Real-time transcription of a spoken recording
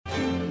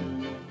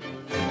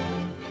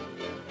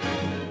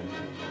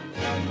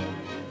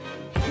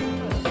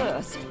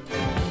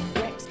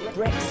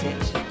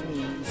Brexit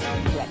means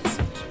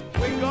Brexit.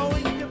 We're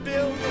going to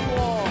build a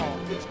wall.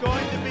 It's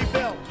going to be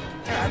built.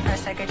 Our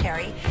press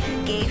secretary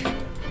gave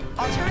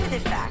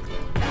alternative facts.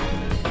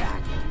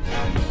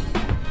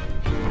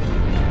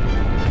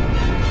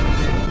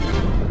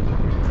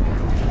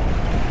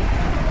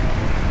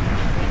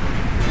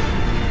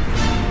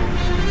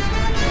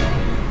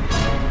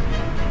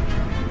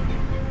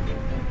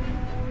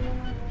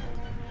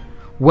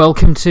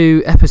 Welcome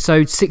to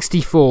episode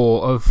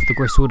 64 of the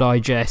Gristle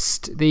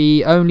Digest,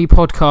 the only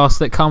podcast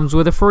that comes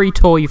with a free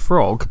toy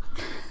frog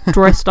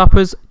dressed up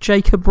as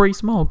Jacob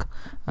Rees-Mogg.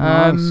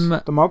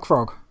 Nice. The Mogg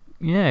Frog.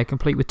 Yeah,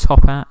 complete with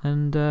top hat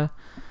and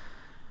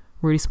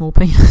really small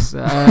penis.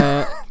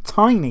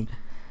 Tiny.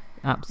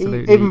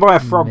 Absolutely. Even by a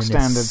frog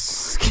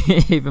standards.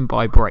 Even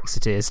by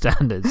Brexiteer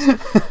standards.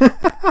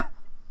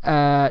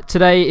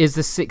 Today is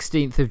the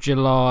 16th of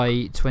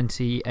July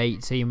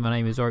 2018. My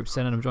name is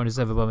Oropson and I'm joined as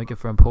ever by my good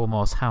friend Paul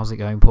Moss. How's it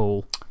going,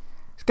 Paul?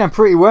 It's going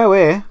pretty well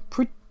here.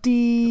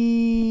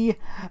 Pretty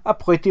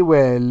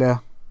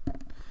well.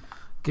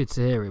 Good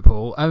to hear it,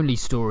 Paul. Only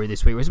story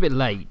this week. It was a bit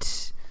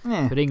late,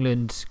 Yeah. but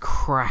England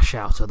crash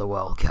out of the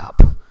World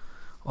Cup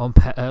on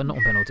not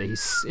on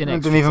penalties.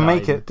 Didn't even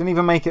make it. Didn't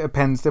even make it at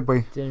pens, did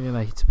we? Didn't even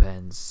make it to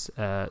pens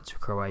to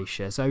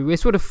Croatia. So we're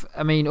sort of.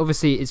 I mean,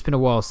 obviously it's been a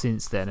while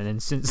since then, and then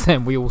since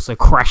then we also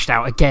crashed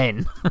out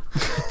again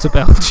to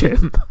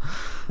Belgium.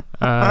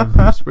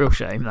 It's a real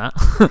shame that.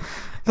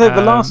 So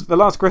the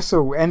last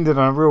Gristle ended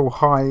on a real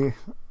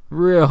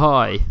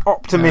high,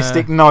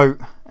 optimistic note,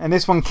 and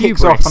this one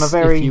kicks off on a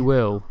very, if you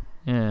will,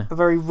 a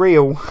very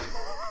real,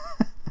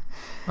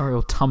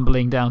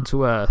 tumbling down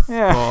to earth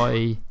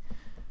by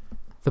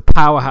the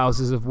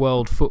powerhouses of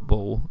world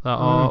football that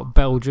are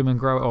Belgium and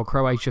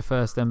Croatia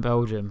first, then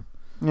Belgium.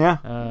 Yeah.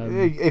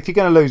 If you're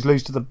going to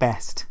lose to the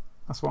best.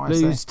 That's what I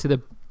say. Lose to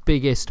the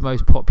biggest,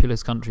 most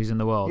populous countries in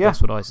the world. Yeah.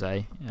 That's what I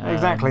say.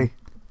 Exactly.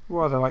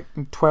 What are there, like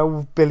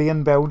 12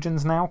 billion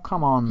Belgians now?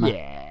 Come on.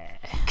 Yeah.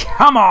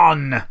 Come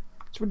on.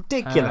 It's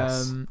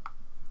ridiculous.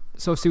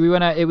 So obviously we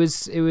went out. It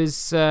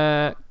was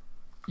a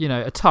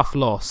tough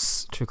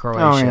loss to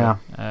Croatia.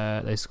 Oh,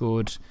 yeah. They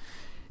scored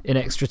in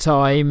extra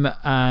time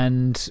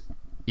and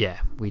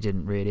we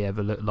didn't really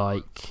ever look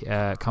like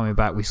coming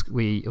back.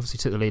 We obviously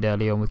took the lead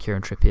early on with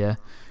Kieran Trippier.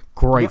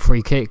 Great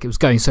free kick. It was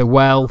going so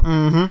well.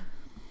 Mm-hmm.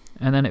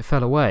 And then it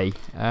fell away.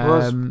 It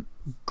was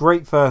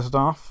great first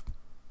half.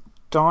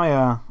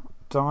 Dire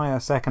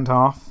second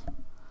half.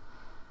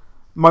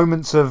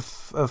 Moments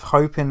of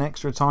hope in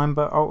extra time,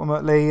 but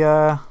ultimately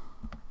the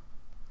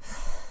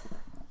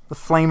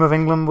flame of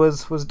England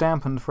was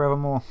dampened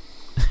forevermore.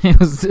 It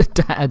was a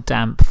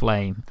damp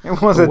flame.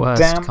 It was a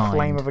damp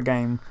flame of a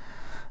game.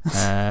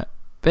 But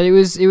it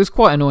was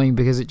quite annoying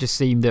because it just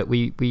seemed that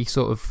we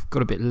sort of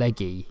got a bit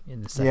leggy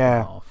in the second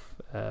half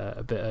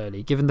a bit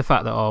early, given the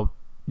fact that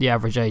the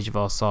average age of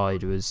our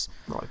side was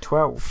like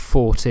 12,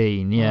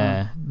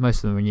 14. Most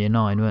of them were in year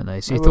 9, weren't they?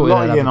 So you thought a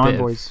lot they'd of year have 9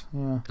 boys.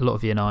 a lot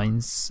of year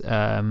 9s,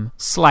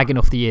 slagging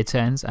off the year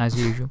 10s as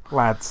usual.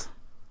 Lads,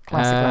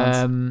 classic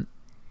lads.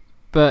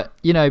 But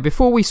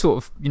before we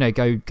sort of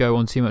go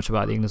on too much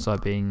about the England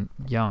side being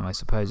young, I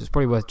suppose it's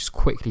probably worth just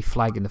quickly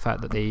flagging the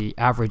fact that the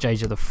average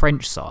age of the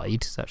French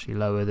side is actually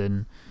lower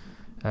than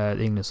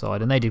the England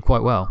side, and they did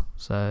quite well.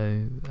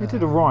 So they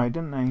did alright,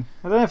 didn't they? I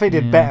don't know if they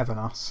did better than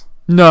us.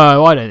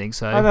 No, I don't think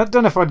so. I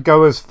don't know if I'd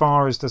go as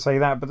far as to say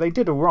that, but they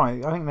did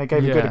alright. I think they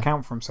gave a good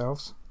account for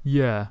themselves.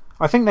 Yeah.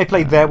 I think they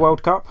played their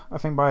World Cup. I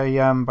think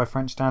by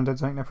French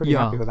standards, I think they're pretty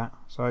happy with that.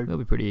 So they'll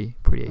be pretty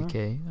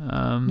okay.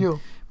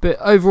 But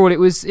overall, it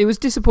was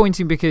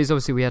disappointing because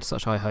obviously we had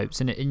such high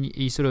hopes, and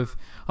you sort of.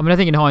 I mean, I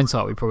think in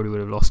hindsight we probably would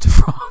have lost to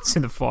France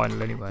in the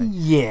final anyway.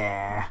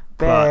 Yeah,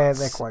 they're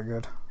quite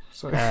good.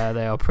 So.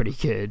 They are pretty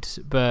good,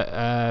 but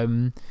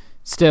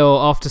still,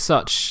 after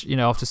such a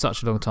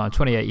long time,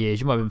 28 years.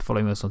 You might have been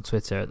following us on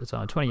Twitter at the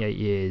time. 28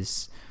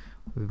 years,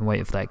 we've been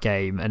waiting for that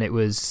game, and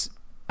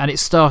it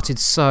started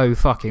so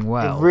fucking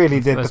well. It really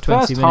did. The first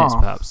 20 minutes,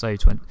 half, perhaps,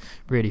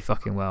 really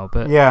fucking well.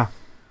 But yeah.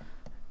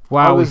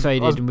 Wow, we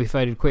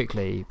faded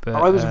quickly. But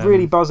I was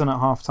really buzzing at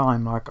half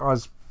time. Like I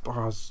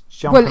was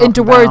jumping. Well, in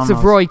the words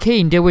of Roy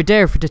Keane, they were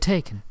there for the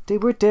taking. They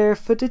were there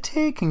for the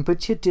taking,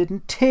 but you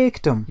didn't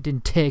take them. You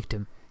didn't take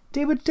them.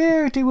 They were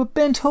there. They were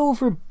bent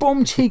over,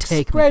 bum cheeks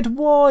spread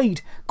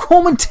wide.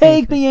 Come and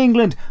take me,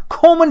 England.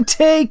 Come and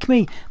take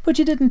me. But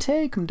you didn't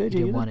take them, did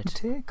you? You didn't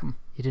take them.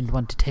 You didn't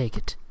want to take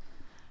it.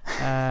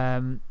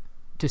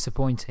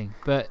 Disappointing,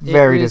 but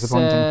very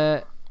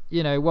disappointing.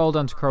 Well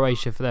done to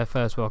Croatia for their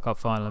first World Cup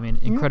final. I mean,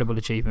 incredible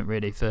achievement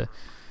really for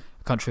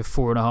a country of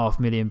 4.5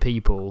 million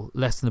people,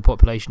 less than the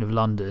population of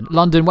London.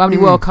 London, how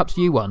many World Cups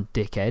you won,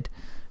 dickhead?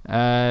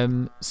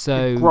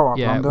 London.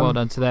 Well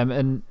done to them.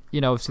 And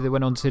obviously they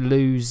went on to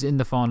lose in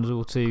the finals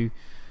or to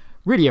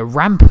really a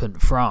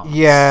rampant France.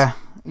 Yeah,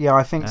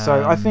 I think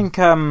so. I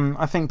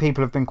think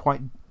people have been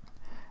quite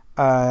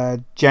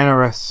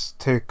generous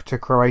to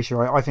Croatia.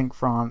 I think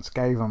France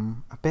gave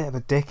them a bit of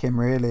a dicking,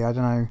 really. I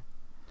don't know.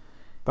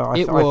 But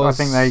I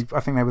think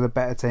they were the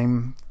better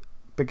team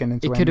beginning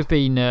to It end. could have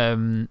been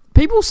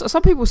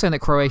some people saying that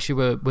Croatia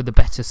were the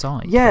better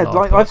side. Yeah, for large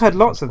like parts, I've heard which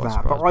lots I of was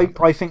that, quite but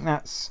surprised I think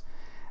that's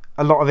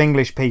a lot of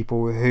English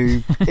people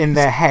who, in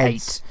their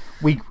heads,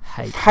 we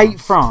hate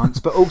France,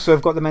 but also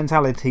have got the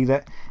mentality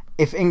that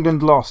if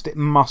England lost, it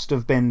must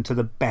have been to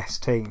the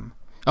best team.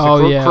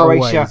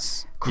 So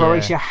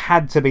Croatia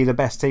had to be the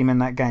best team in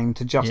that game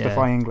to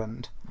justify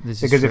England.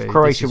 Because if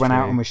Croatia went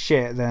out and was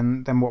shit,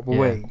 then what were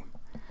we?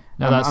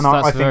 No,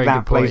 I think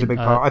that plays a big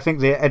part. I think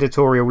the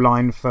editorial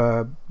line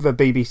for the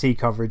BBC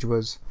coverage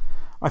was,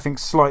 I think,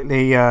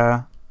 slightly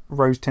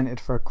rose tinted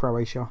for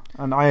Croatia,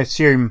 and I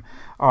assume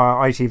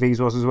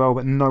ITV's was as well,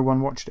 but no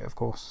one watched it, of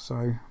course,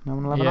 so no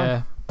one will ever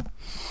know.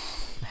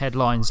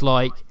 Headlines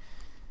like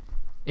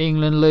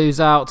England lose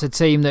out to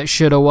team that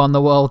should have won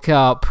the World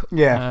Cup.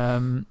 Yeah.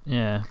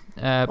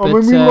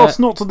 We lost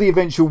not to the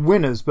eventual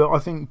winners, but I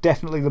think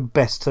definitely the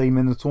best team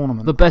in the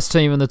tournament. The best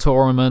team in the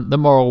tournament, the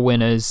moral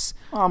winners.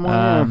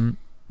 You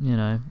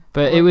know,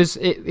 but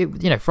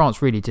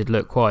France really did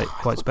look quite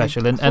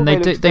special, and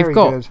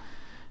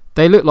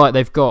they look like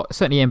they've got,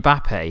 certainly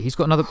Mbappe. He's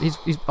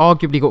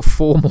arguably got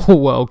 4 more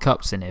World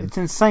Cups in him. It's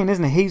insane,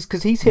 isn't it?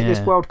 Because he's hit this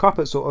World Cup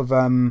at sort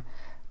of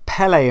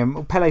Pele,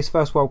 and Pele's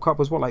first World Cup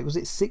was was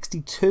it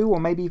 62 or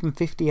maybe even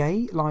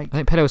 58? I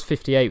think Pele was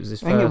 58 was his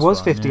first. I think it was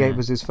 58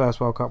 was his first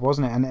World Cup,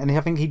 wasn't it? And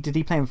I think he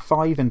play in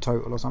 5 in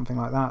total or something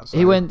like that. So.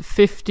 He went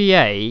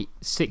 58,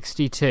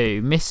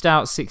 62, missed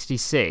out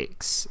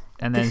 66,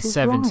 and then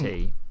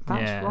 70.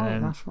 Right.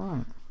 That's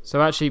right.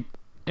 So actually,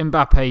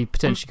 Mbappe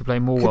potentially could play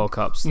more World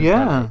Cups. Than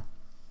Pele.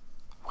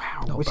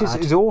 Wow, which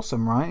is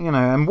awesome, right? You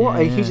know, and what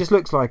he just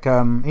looks like.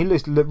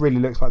 Really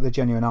looks like the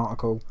genuine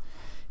article.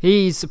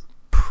 He's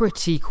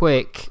pretty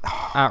quick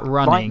at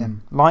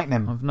running.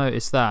 Lightning. I've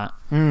noticed that.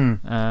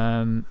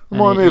 Remind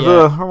me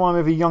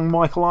of a young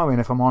Michael Owen,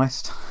 if I'm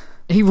honest.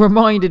 He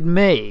reminded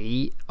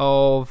me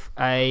of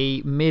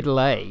a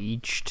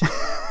middle-aged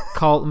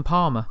Carlton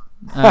Palmer,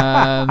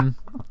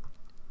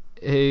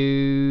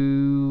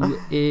 who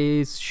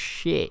is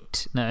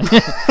shit. No.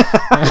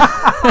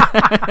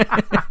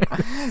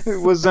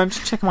 It was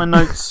just checking my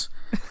notes.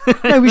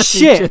 No, it was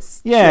shit.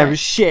 It was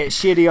shit.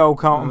 Shitty old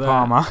Carlton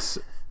Palmer.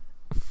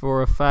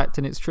 For a fact,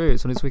 and it's true.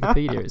 It's on his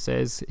Wikipedia. It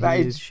says he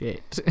is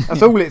shit.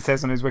 That's all it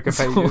says on his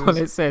Wikipedia. That's all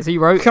it says. He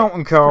wrote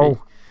Carlton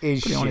Cole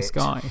is pretty shit. honest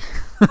guy.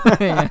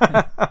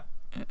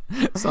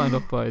 Signed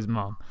off by his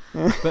mum.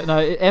 But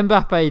no,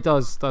 Mbappe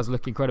does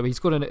look incredible. He's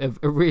got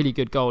a really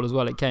good goal as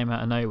well. It came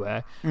out of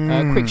nowhere.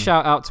 Quick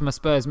shout out to my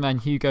Spurs man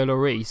Hugo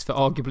Lloris for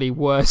arguably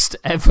worst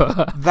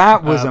ever.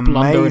 That was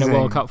blunder amazing. in a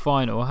World Cup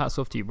final. Hats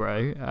off to you,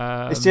 bro.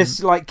 It's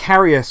just like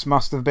Karius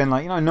must have been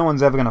like, no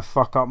one's ever going to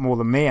fuck up more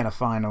than me in a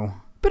final.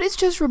 But it's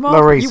just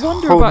remarkable. Lloris, you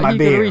wonder about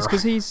Hugo Lloris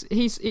because he's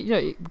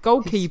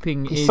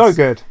goalkeeping is so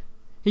good.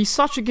 He's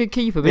such a good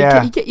keeper,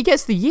 but he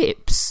gets the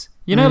yips.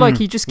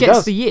 He just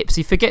gets the yips.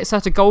 He forgets how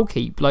to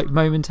goalkeep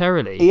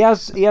momentarily. He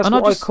has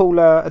what I call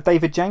a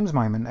David James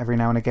moment every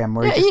now and again,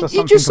 where he just does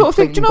something you just sort of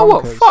think, do you know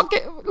bonkers.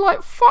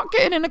 what? Fuck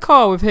getting in a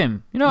car with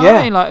him. You know what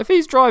I mean? Like if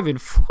he's driving,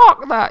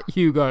 fuck that,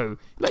 Hugo.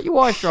 Let your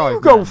wife drive.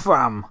 Hugo,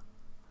 fam.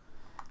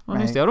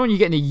 Honestly, I don't want you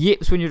getting the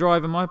yips when you're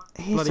driving my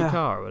bloody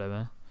car or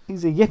whatever.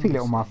 He's a yippy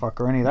little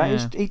motherfucker,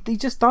 isn't he? He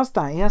just does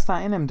that. He has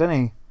that in him, doesn't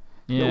he?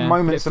 Yeah. Little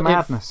moments of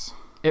madness.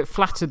 It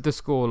flattered the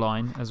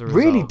scoreline as a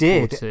result. Really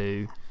did.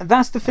 4-2. And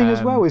that's the thing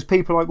as well, is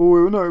people are like,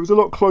 oh no, it was a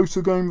lot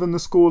closer game than the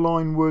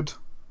scoreline would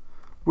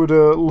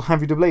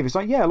have you to believe. It's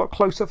like, a lot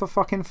closer for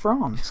fucking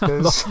France.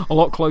 a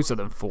lot closer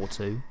than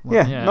 4-2.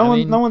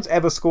 Well, no one's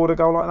ever scored a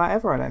goal like that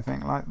ever, I don't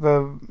think.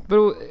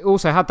 But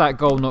also, had that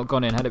goal not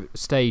gone in, had it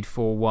stayed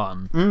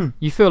 4-1,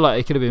 you feel like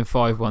it could have been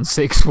 5-1,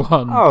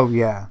 6-1. Oh,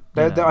 yeah.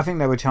 I think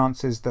there were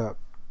chances that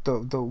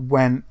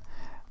went...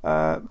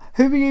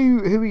 who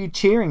were you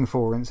cheering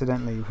for,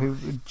 incidentally? Who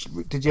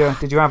did you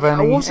have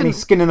any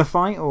skin in the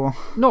fight, or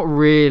not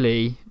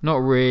really?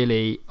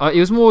 It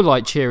was more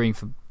like cheering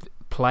for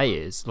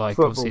players. Like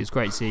football. Obviously, it's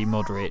great to see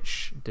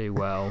Modric do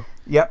well.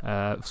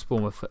 Yep.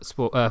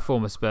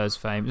 Former Spurs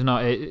fame. No,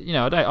 I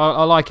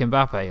like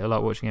Mbappe. I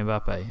like watching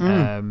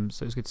Mbappe.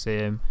 So it's good to see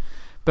him.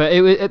 But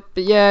it was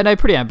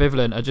pretty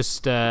ambivalent. I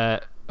just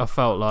I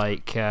felt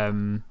like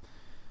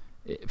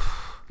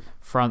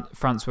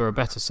France were a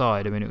better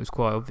side. I mean, it was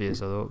quite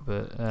obvious, I thought.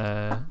 But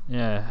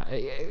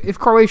if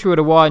Croatia would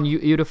have won,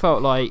 you'd have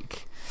felt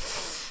like,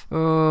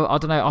 I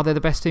don't know, are they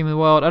the best team in the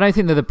world? I don't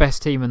think they're the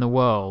best team in the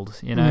world,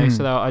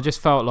 So I just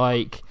felt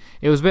like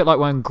it was a bit like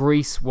when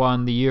Greece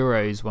won the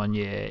Euros one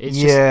year. It's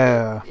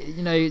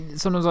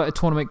just, sometimes like a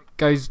tournament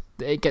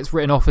it gets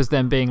written off as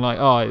them being like,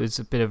 it was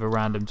a bit of a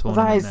random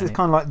tournament. Well, that is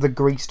kind of like the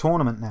Greece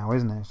tournament now,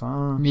 isn't it? It's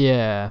like,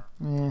 yeah.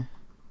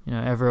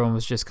 Everyone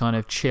was just kind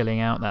of chilling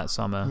out that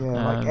summer.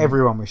 Yeah, like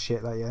everyone was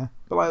shit that year.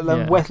 But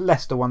like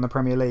Leicester won the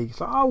Premier League.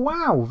 It's like, oh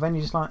wow. Then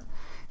you're just like,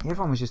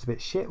 everyone was just a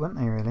bit shit, weren't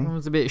they? Really? Everyone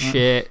was a bit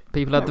shit.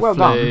 People had the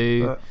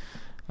flu.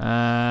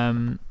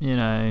 Done,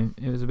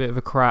 but... it was a bit of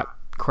a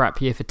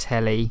crap year for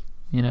telly.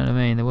 You know what I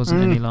mean? There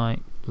wasn't any like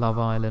Love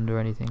Island or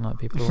anything like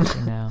people are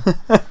watching now.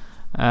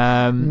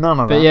 None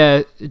of that. But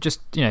yeah,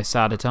 just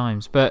sadder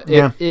times. But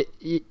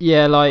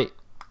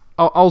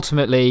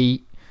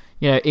ultimately,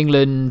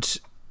 England,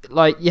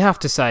 you have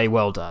to say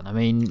well done. I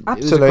mean,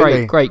 absolutely.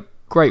 It was a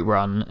great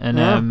run,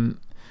 and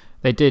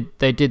they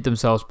did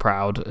themselves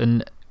proud,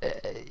 and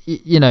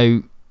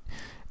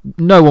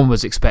no one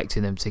was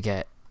expecting them to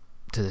get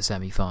to the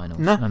semi-finals.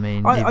 No, I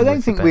mean, I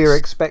don't think we were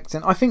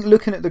expecting. I think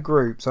looking at the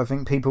groups, I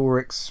think people were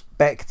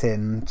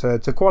expecting to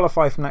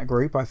qualify from that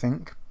group. I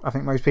think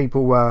most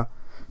people were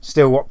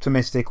still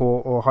optimistic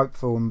or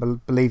hopeful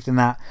and believed in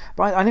that.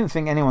 But I didn't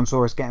think anyone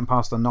saw us getting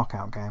past the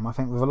knockout game. I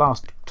think with the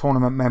last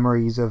tournament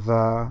memories of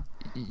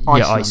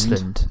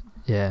Iceland.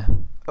 Yeah.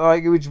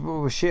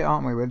 We're shit,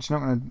 aren't we? We're just not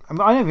going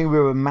to. I don't think we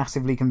were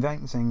massively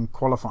convincing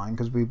qualifying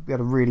because we had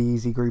a really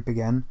easy group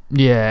again.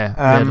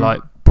 Yeah, we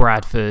had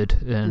Bradford.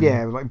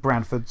 And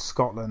Bradford,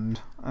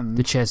 Scotland. And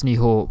the Chesney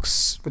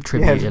Hawks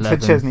Tribute 11.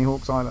 The Chesney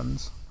Hawks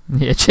Islands.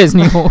 Yeah,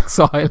 Chesney Hawks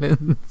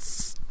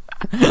Islands.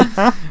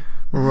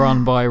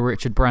 Run by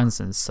Richard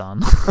Branson's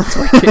son.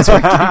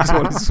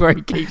 That's where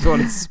he keeps all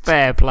his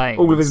spare planes.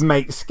 All of his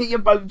mates. Get your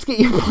boats, get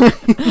your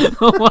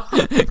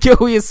planes. Get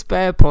all your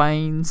spare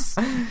planes.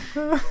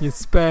 Your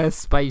spare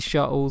space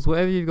shuttles.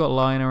 Whatever you've got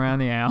lying around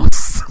the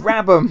house.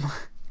 Grab them.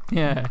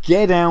 Yeah.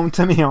 Get down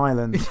to me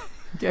island.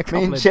 Get a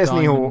couple Me of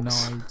Chesney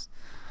Hawks.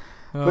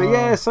 But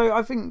yeah, so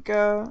I think...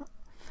 I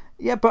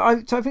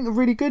think a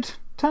really good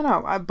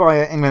turnout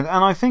by England.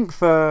 And I think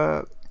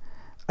the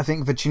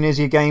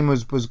Tunisia game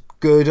was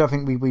good. I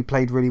think we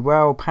played really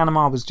well.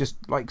 Panama was just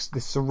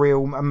this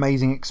surreal,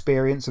 amazing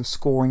experience of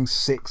scoring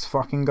 6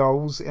 fucking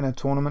goals in a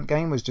tournament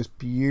game. Was just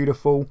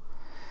beautiful.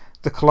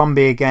 The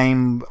Colombia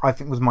game, I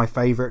think, was my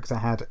favourite because it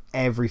had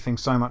everything,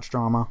 so much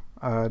drama.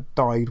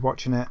 Died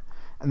watching it.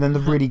 And then the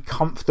really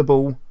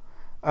comfortable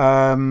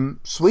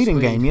Sweden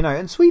game,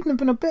 and Sweden have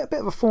been a bit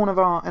of a thorn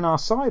in our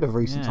side of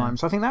recent times.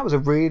 So I think that was a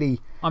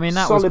really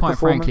that solid was quite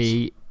performance.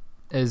 Frankly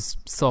as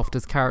soft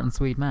as carrot and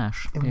Swede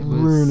mash. It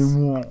really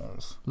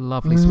was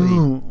lovely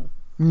sweet.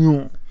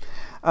 Yeah.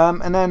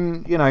 And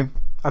then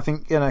I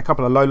think a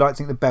couple of lowlights. I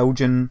think the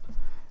Belgian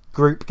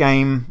group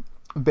game,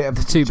 a bit of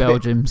the two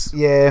Belgiums.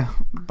 Yeah,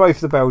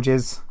 both the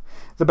Belgians.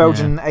 The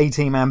Belgian A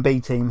team and B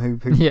team who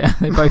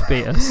they both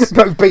beat us.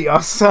 Both beat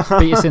us.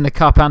 Beat us in the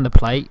cup and the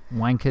plate.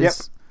 Wankers. Yep.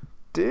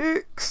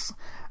 Dicks.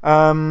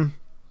 I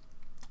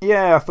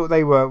thought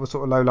they were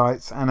sort of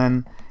lowlights, and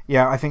then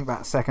I think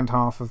that second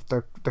half of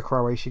the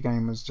Croatia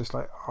game was just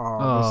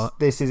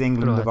this is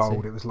England of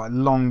old. It was like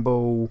long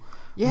ball,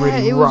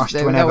 really rushed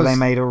whenever they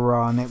made a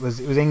run. It was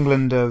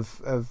England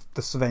of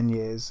the Sven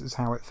years is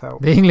how it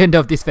felt. The England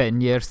of the Sven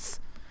years.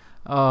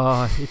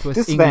 It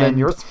was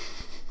England.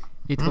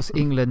 It was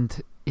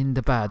England in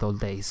the bad old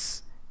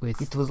days.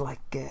 It was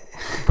like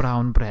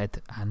brown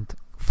bread and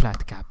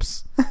flat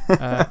caps.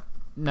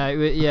 No, I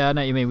know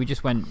what you mean. We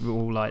just went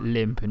all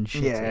limp and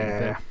shitty.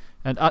 Yeah.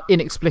 And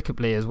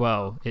inexplicably as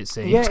well, it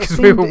seemed. Yeah, because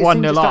we were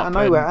 1-0 up and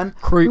nowhere, and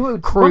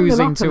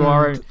cruising to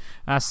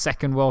our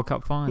second World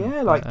Cup final.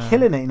 Yeah,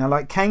 killing it.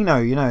 Like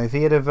Kano, if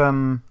he had have, I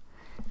know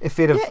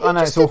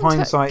it's all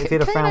hindsight. If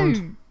he'd have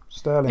found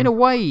Sterling, in a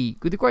way,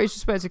 with the greatest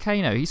respect to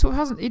Kano, he sort of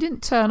hasn't. He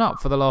didn't turn up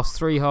for the last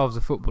 3 halves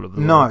of football of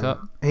the World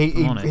Cup.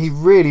 He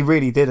really,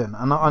 really didn't.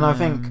 And I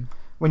think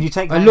when you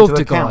take that into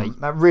account,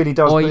 that really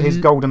does put his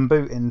golden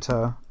boot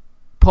into.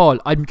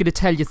 Paul, I'm going to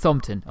tell you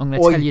something. I'm going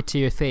to tell you to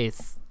your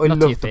face. Not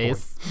to your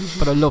face,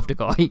 but I love the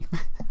guy.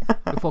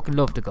 I fucking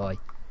love the guy.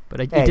 But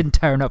he didn't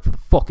turn up for the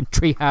fucking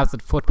 3 halves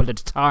of football at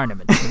the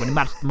tournament when it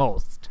mattered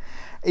most.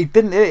 He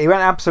didn't. He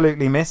went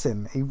absolutely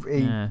missing. He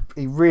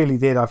really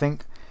did. I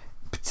think,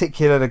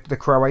 particularly the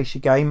Croatia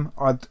game,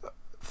 I'd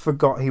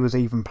forgot he was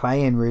even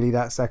playing. Really,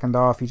 that second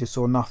half, you just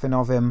saw nothing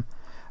of him.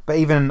 But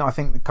even I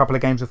think a couple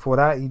of games before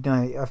that, he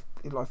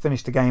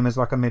finished the game as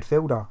like a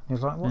midfielder. He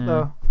was like, "What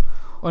the."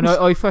 Oh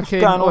no! I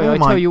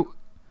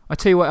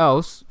tell you what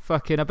else.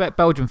 Fucking, I bet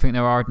Belgium think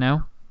they're hard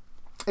now.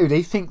 Oh,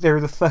 they think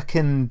they're the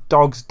fucking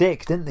dog's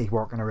dick, didn't they?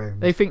 Walking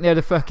around. They think they're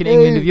the fucking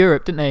England of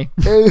Europe, didn't they?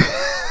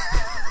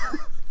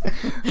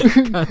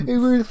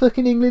 We're the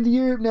fucking England of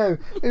Europe now.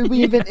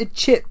 We invented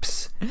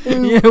chips.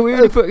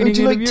 We're the fucking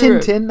England of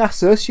Europe. Tintin?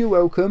 That's us. You're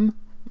welcome.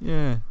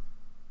 Yeah.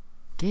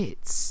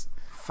 Gits.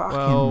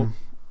 Fucking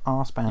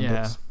arse bandits.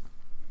 Yeah.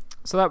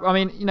 So that,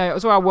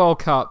 as our World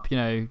Cup,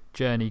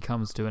 journey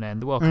comes to an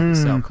end. The World Cup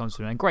itself comes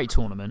to an end. Great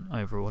tournament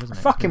overall, isn't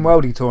it? Fucking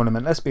worldy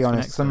tournament. Let's be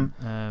honest. Some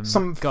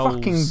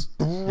fucking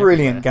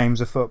brilliant games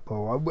of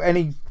football.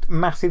 Any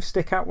massive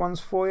stick-out ones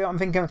for you? I'm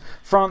thinking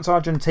France,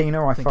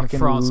 Argentina. I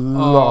fucking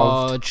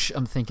loved.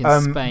 I'm thinking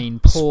Spain,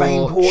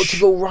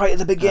 Portugal, right at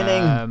the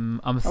beginning.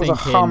 I'm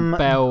thinking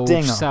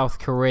Belgium, South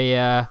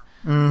Korea.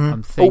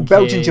 I'm thinking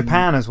Belgium,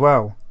 Japan as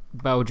well.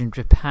 Belgium,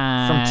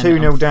 Japan. From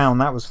 2-0 down,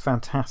 that was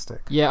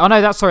fantastic. Yeah,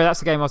 that's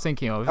the game I was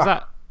thinking of. Is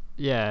that?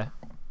 Yeah.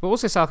 But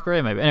also South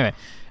Korea, maybe. Anyway.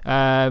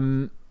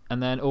 And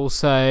then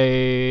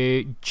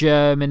also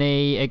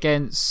Germany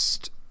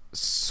against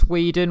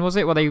Sweden, was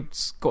it? Where they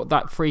got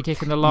that free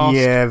kick in the last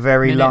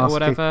very minute last or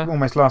whatever. Kick,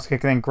 almost last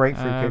kick, and then great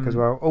free kick as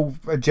well.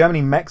 Germany,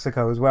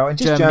 Mexico as well. And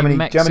just Germany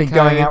Mexico.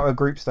 going out of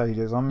group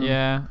stages.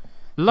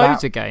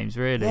 Loads of games,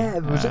 really. Yeah,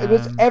 it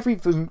was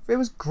everything. It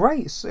was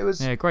great. It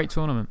was great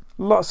tournament.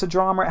 Lots of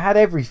drama. It had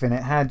everything.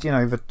 It had,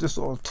 the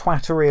sort of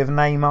twattery of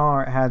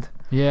Neymar. It had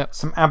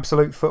some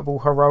absolute football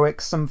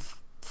heroics, some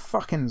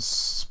fucking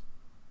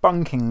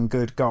spunking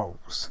good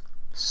goals.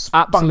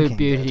 Absolute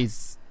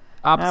beauties.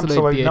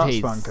 Absolute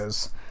beauties. nut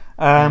spunkers.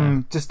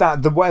 Just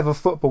the whatever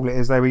football it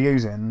is they were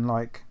using,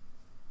 like,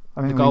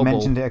 I mean, we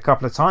mentioned it a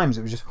couple of times.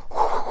 It was just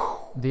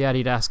the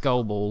Adidas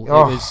goal ball.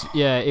 Oh.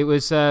 It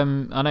was. I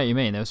know what you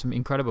mean. There were some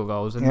incredible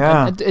goals. And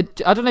Yeah.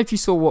 I don't know if you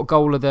saw what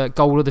goal of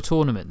the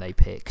tournament they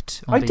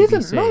picked. On I BBC.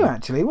 didn't know,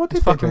 actually. What did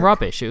It's they fucking pick?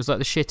 rubbish. It was like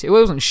the shit. It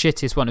wasn't the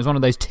shittiest one. It was one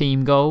of those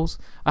team goals.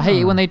 I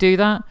hate it when they do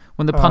that.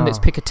 When the pundits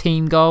pick a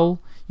team goal.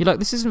 You're like,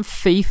 this isn't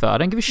FIFA. I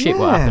don't give a shit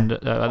what happened.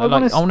 I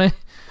want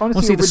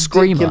to see the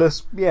screamer.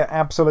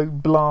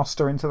 Absolute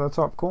blaster into the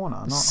top corner.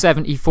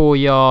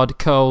 74-yard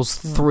curls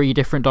 3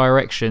 different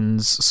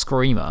directions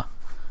screamer.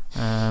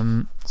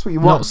 That's what you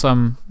not want.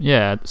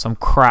 some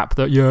crap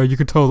that you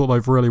can tell that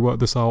they've really worked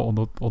this out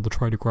on the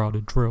training ground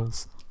in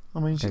drills. I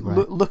mean,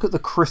 look at the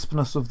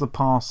crispness of the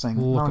passing.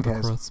 No one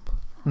cares. Crisp.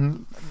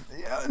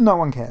 No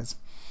one cares.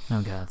 No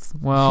one cares.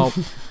 Well,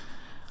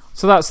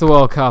 so that's the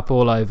World Cup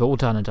all over, all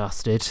done and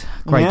dusted.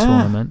 Great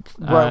tournament.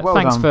 Well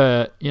thanks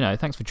done.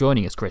 Thanks for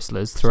joining us,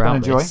 Chrystlers, throughout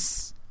been a joy.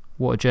 this.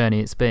 What a journey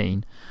it's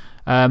been.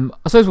 I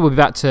suppose we'll be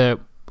back to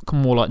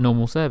more like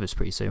normal service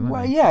pretty soon.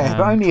 Won't we? But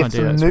only if try and do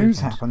some that this news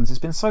weekend. happens. It's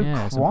been so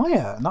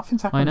quiet.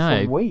 Nothing's happened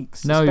for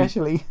weeks. No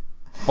especially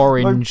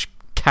orange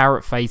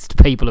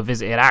carrot-faced people have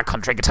visited our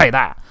country. I can tell you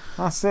that.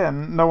 That's it.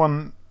 And no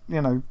one,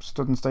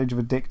 stood on stage of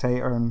a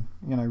dictator and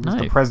was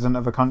the president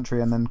of a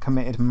country and then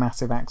committed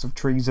massive acts of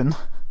treason.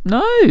 No,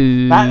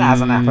 that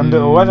hasn't happened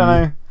at all. I don't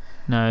know.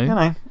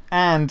 No,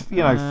 and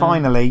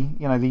finally,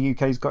 the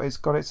UK's got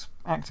its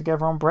act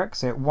together on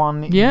Brexit.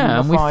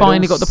 And we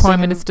finally got the Prime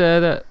Minister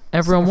that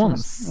everyone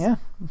wants. Yeah,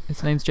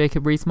 his name's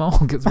Jacob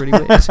Rees-Mogg. It's really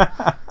weird.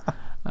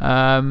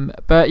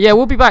 But yeah,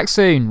 we'll be back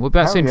soon. We'll be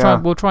back soon. Yeah.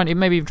 We'll try and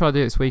maybe even try to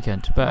do it this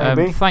weekend.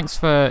 But thanks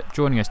for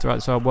joining us throughout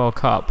this World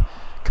Cup.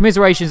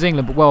 Commiserations,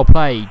 England, but well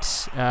played.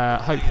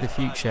 Hope for the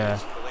future.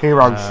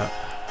 Heroes.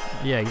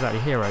 Yeah, exactly.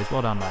 Heroes.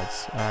 Well done,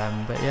 lads.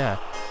 But yeah,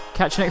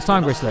 catch you next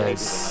time,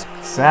 Gristlers.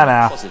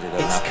 Salah.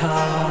 It's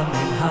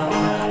coming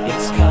home.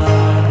 It's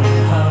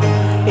coming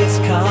home. It's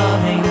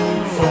coming.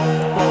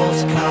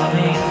 Football's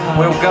coming home.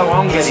 We'll go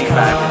on getting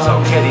back. It's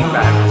on getting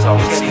back. It's on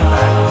getting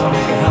back. It's on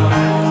getting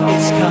back.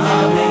 It's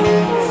coming.